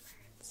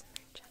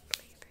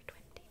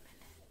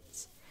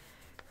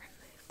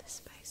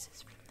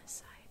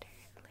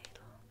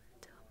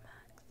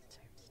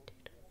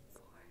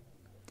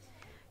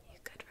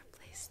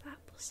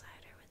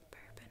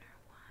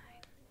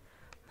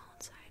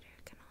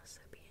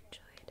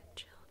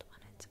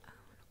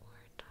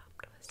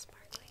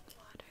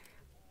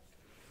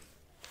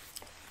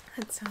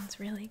That sounds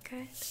really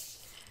good.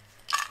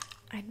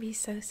 I'd be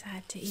so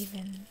sad to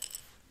even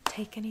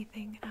take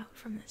anything out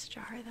from this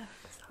jar, though.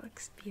 This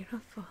looks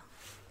beautiful.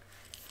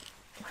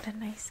 What a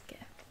nice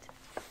gift.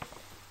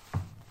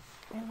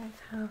 I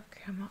love how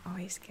Grandma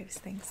always gives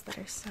things that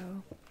are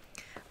so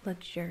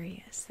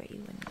luxurious that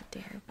you wouldn't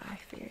dare buy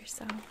for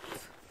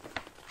yourself.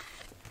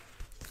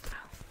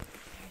 Oh,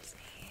 there's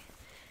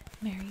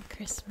a Merry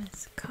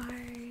Christmas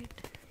card.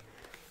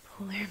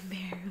 Polar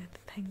bear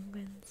with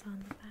penguins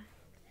on the back.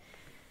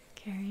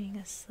 Carrying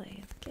a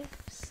sleigh of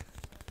gifts.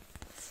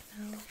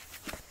 Snow.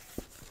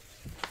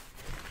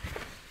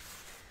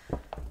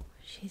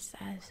 She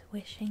says,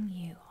 wishing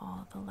you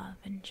all the love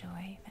and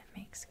joy that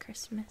makes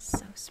Christmas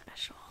so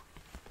special.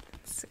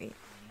 Sweet.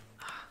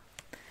 Oh,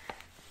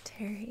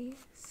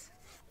 Terry's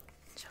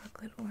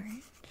chocolate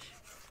orange.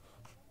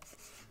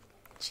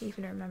 She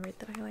even remembered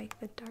that I like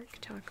the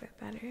dark chocolate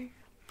better.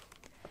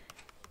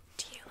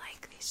 Do you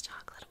like these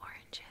chocolate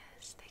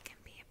oranges? They can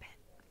be a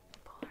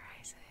bit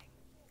polarizing.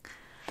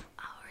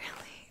 Oh,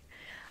 really?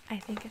 I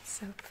think it's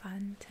so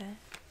fun to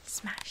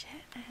smash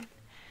it and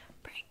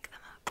break them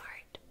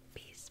apart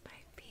piece by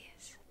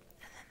piece,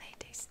 and then they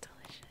taste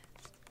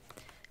delicious.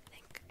 I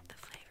think the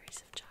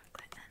flavors of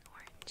chocolate and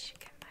orange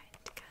combine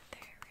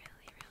together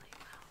really, really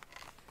well.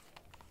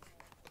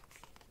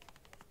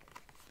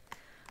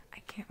 I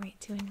can't wait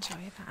to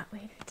enjoy that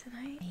later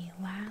tonight. The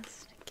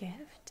last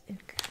gift in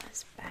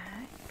Grandma's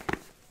bag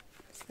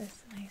is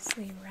this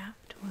nicely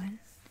wrapped one.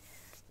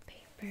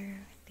 Paper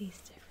with these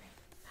different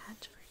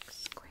patchwork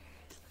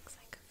squares. Looks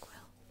like a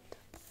quilt.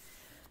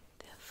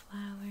 The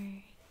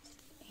flowers,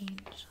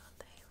 angel,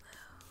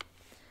 halo,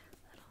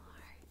 little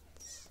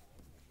hearts.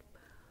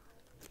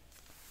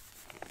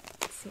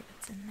 Let's see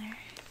what's in there.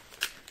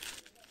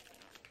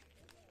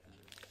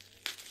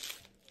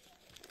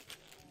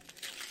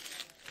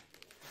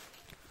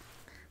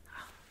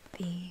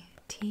 The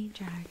Tea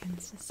Dragon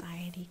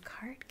Society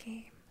card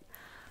game.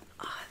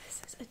 Oh,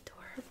 this is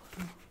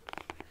adorable.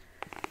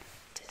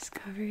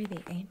 Discover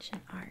the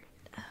ancient art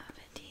of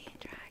a tea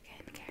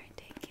dragon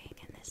caretaking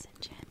in this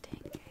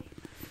enchanting game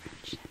of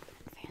friendship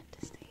and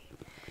fantasy.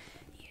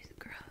 Use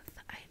growth,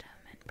 item,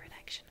 and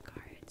protection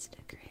cards to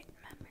create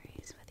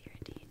memories with your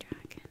tea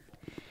dragon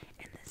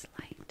in this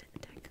light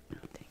deck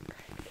building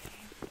card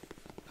game.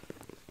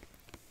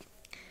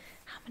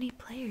 How many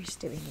players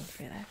do we need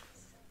for this?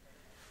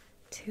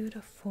 2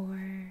 to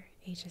 4,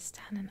 ages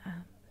 10 and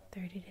up,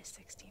 30 to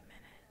 60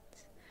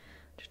 minutes.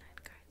 9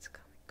 cards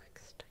coming quick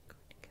strike.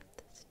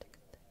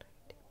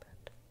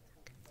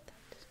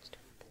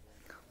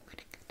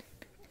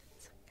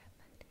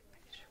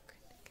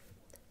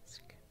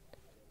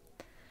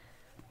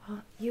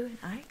 Well, you and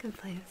I could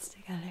play this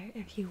together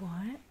if you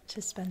want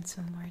to spend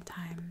some more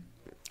time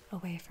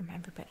away from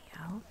everybody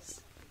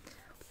else.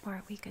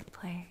 Or we could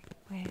play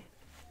with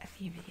a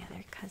few of the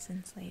other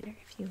cousins later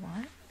if you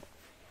want.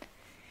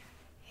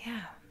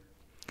 Yeah.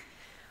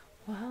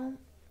 Well,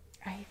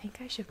 I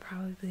think I should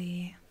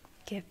probably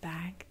get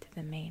back to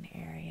the main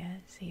area,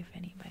 see if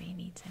anybody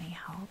needs any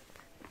help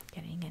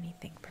getting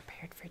anything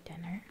prepared for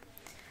dinner.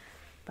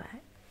 But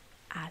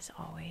as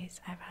always,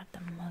 I've had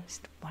the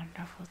most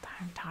wonderful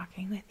time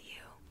talking with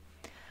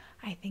you.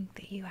 I think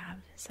that you have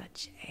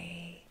such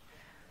a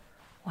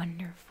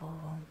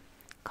wonderful,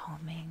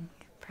 calming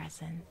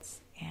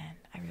presence, and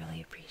I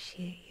really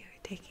appreciate you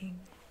taking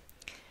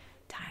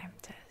time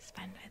to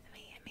spend with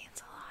me. It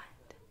means a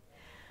lot.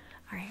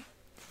 Alright,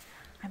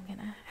 I'm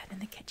gonna head in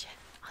the kitchen.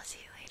 I'll see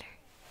you later.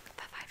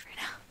 Bye-bye for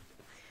now.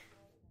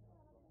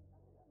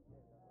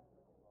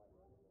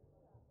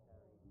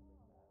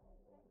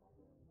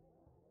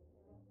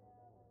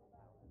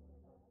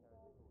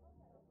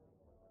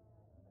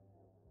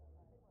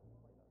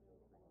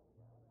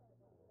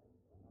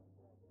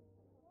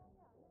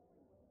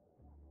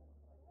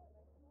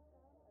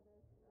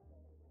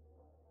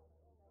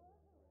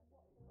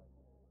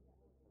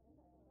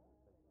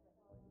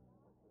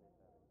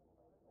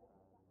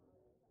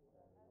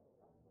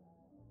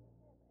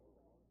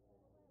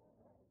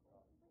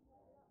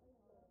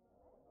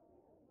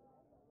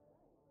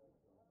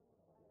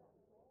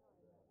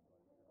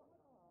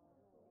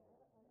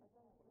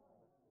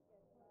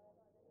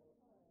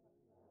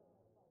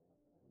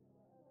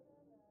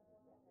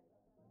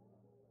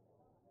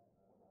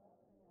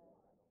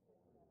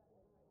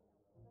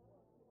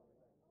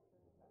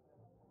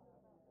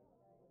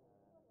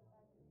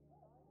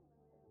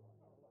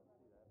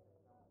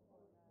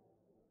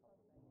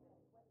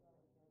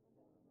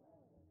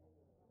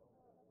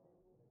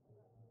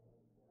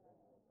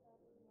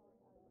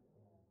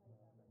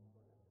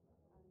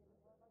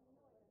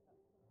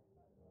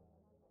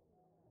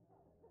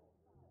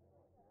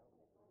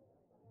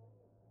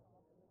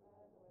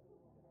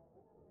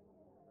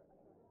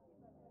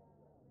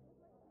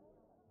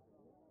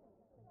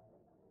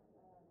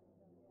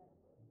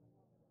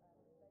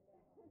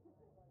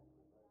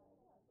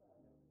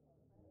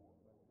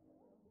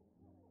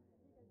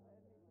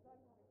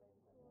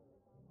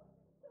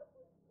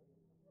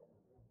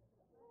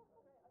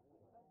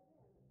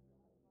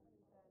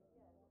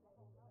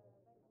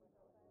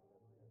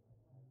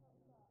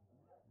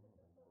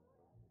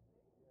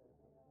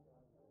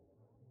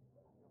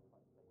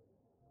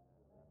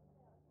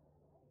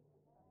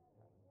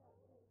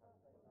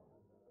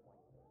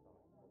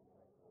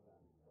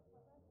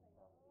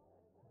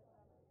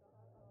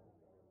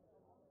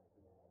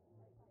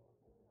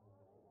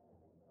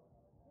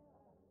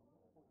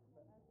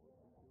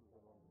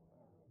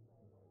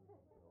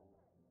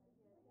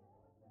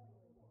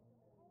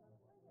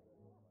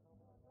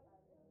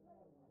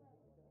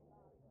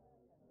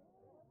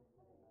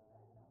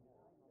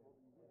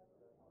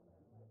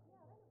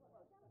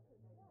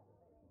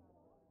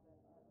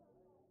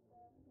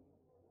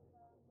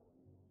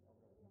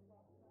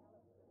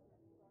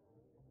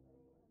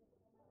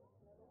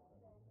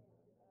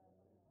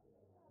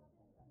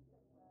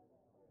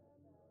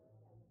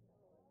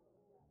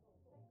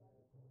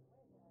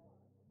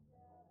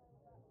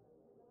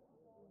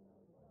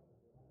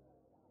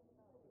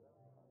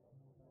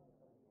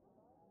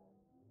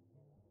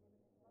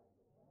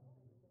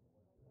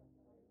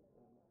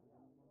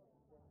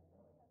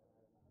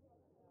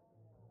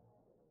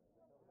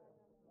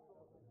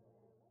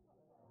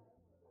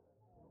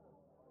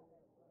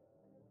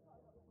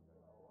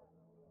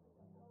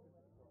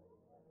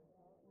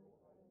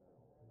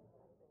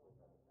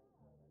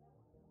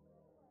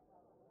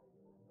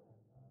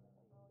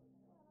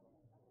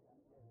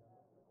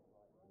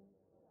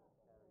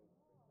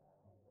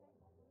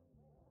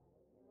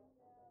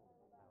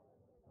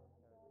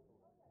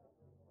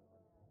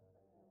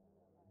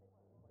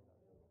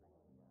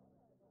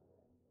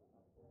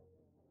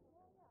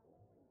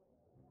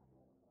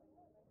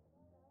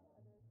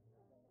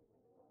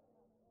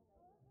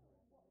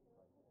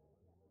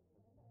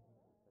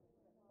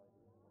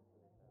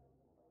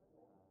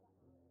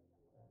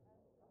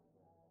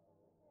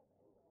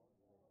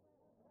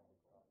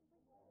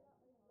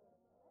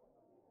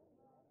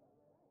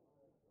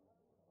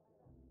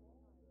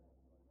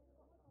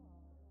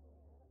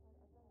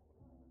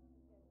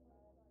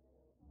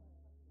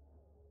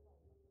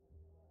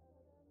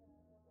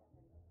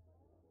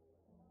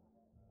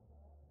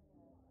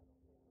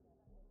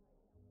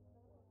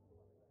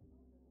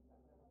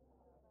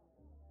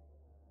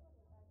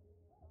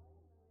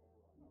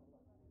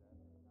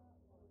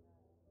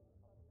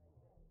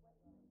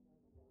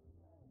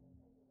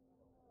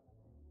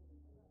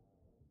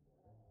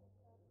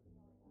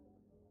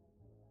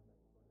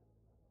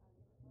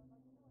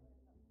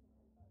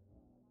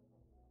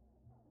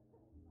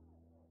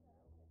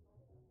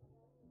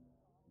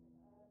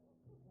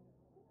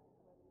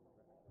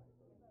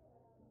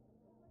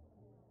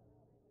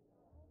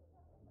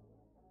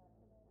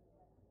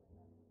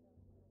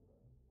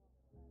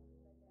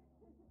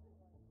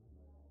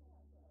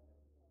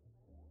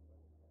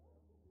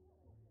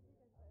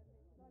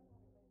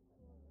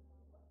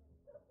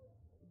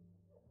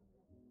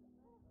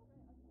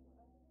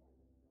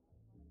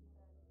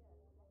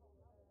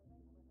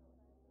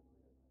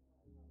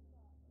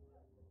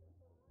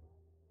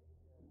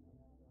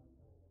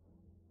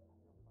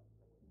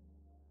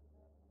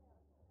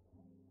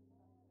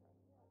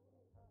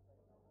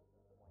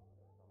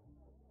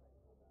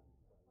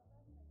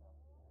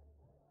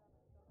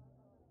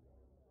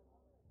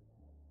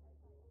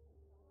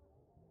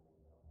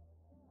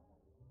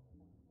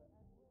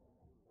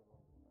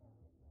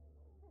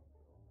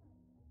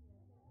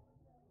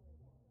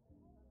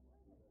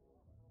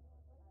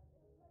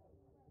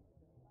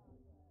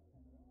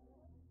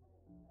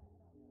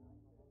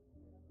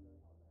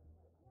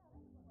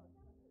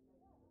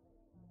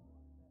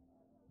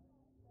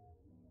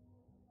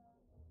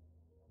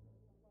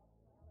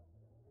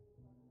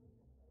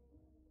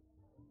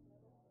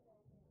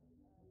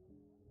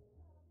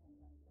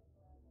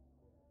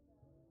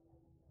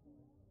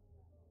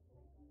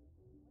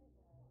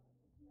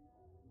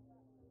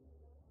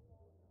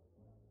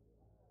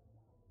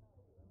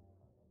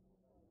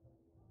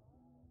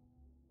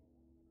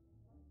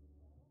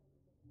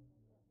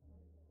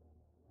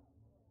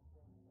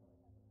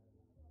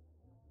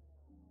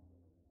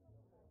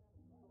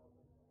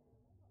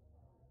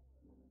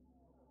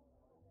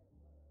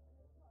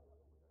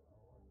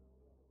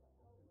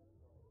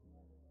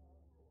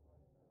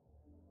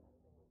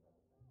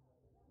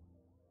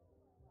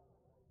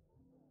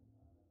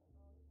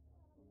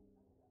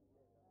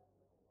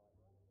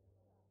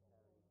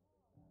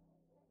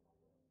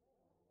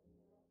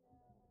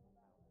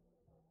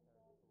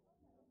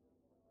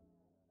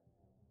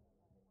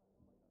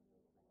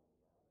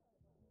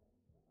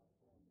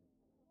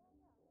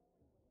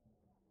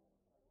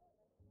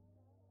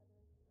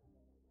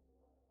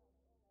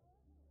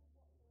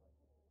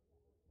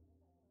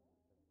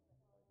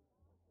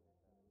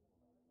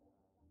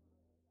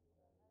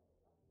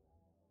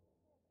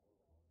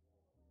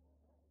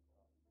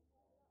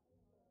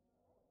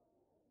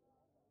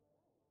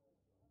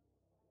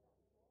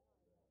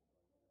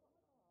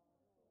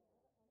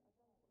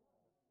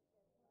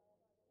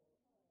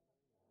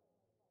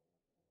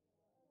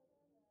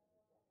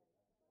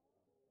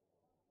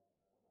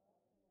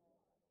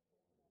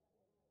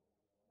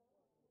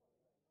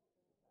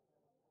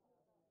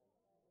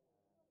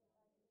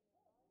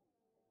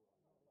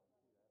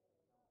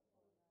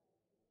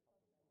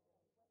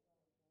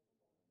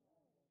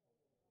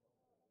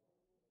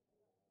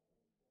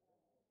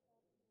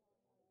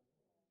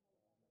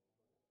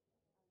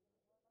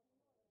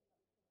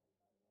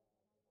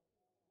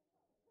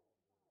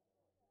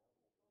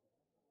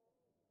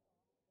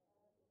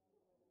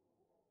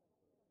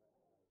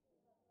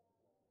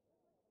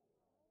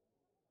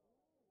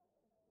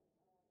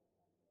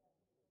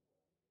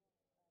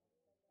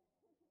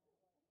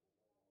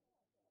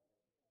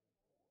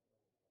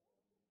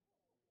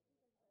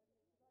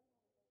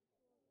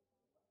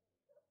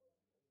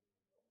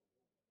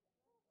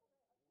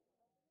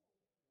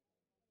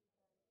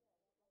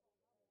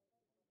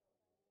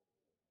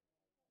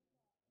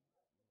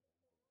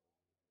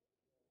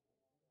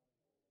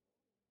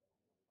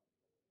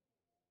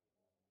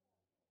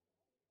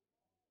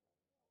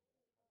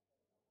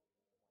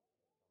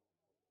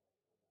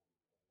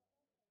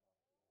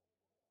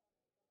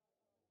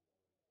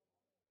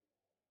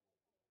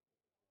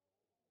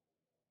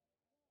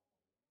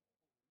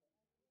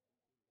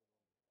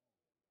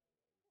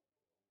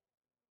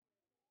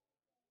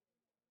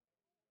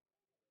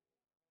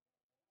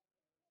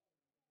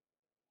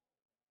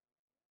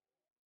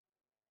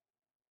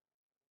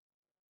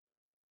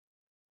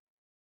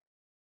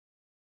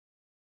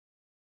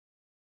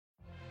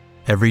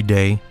 Every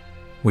day,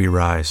 we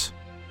rise,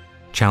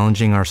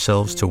 challenging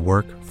ourselves to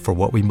work for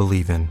what we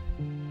believe in.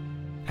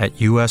 At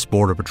U.S.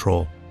 Border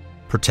Patrol,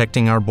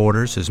 protecting our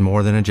borders is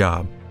more than a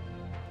job.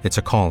 It's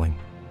a calling.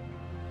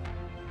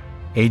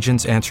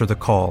 Agents answer the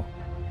call,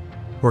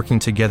 working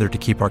together to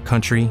keep our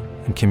country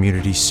and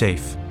communities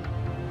safe.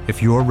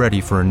 If you're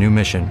ready for a new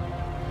mission,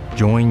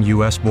 join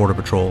U.S. Border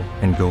Patrol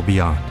and go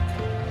beyond.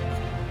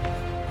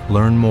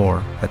 Learn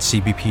more at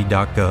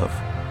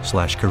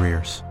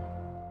cbp.gov/careers.